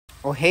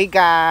Oh, hey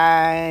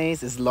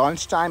guys, it's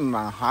lunchtime and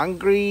I'm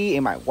hungry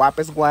and my wap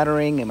is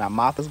watering and my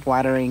mouth is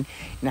watering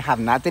and I have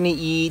nothing to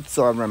eat.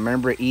 So I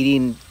remember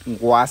eating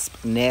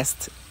wasp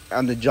nest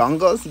on the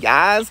jungles.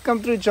 Yes,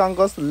 come through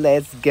jungles.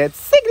 Let's get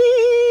sick.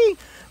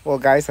 Well,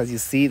 guys, as you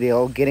see, they're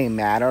all getting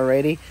mad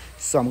already.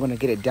 So I'm going to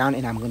get it down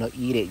and I'm going to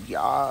eat it.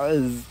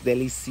 Yes,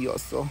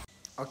 delicioso.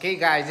 Okay,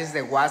 guys, this is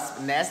the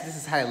wasp nest. This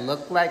is how it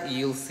look like.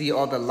 You'll see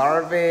all the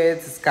larvae.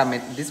 It's coming.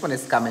 This one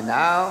is coming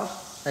out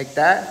like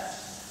that.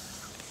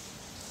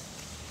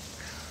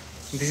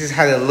 This is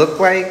how they look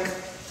like.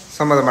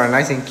 Some of them are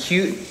nice and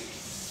cute.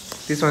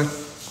 This one,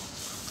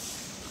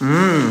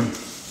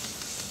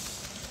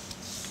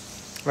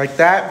 like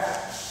that.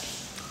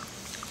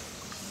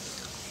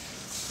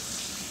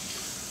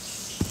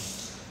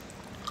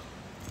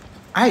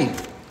 Ay,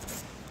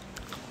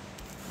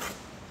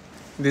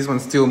 this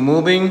one's still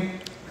moving.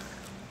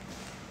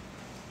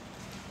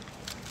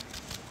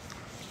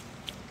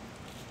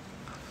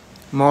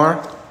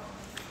 More.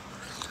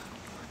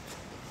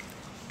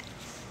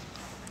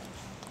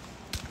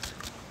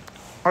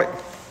 Ay,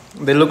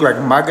 they look like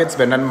maggots,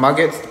 but not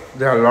maggots.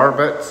 They are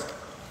larvae.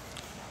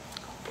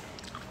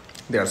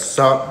 They are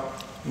so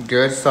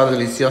good, so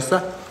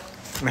deliciosa.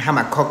 I have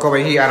my Coke over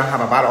here. I don't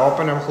have a bottle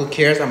opener. Who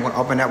cares? I'm gonna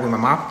open that with my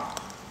mouth.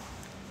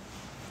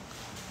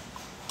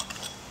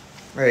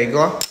 There you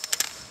go.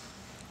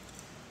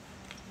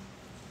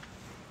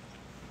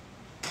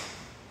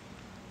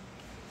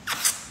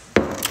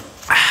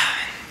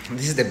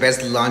 This is the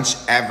best lunch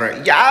ever.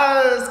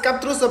 Yes, come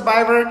through,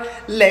 Survivor.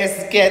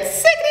 Let's get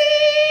sick.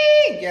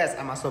 Yes,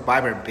 I'm a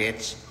Survivor,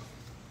 bitch.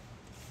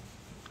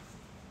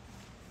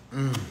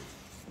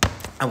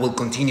 I will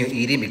continue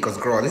eating because,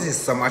 girl, this is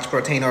so much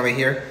protein over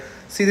here.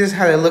 See this,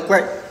 how they look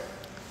like?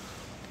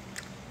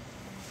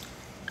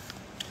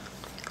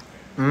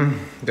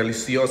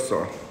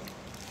 Delicioso.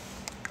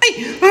 Hey,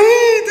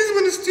 this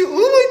one is still, oh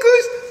my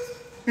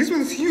gosh. This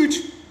one's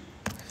huge.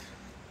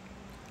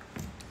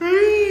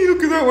 Hey,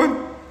 look at that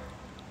one.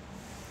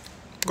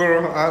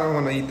 Girl, I don't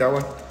want to eat that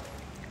one.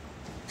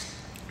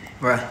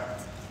 But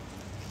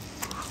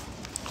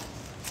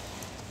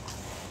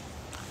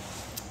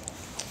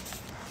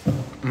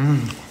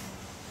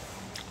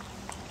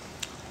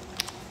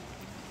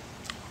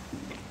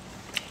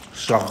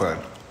so good.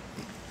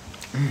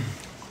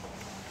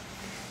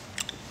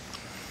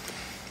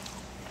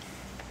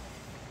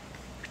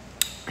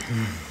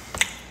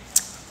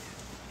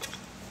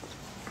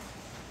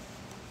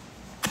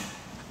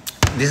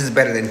 This is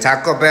better than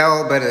Taco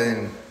Bell, better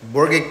than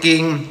Burger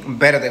King,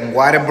 better than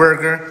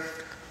Whataburger,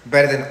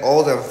 better than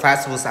all the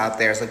fast foods out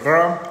there. So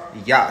girl,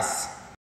 yes.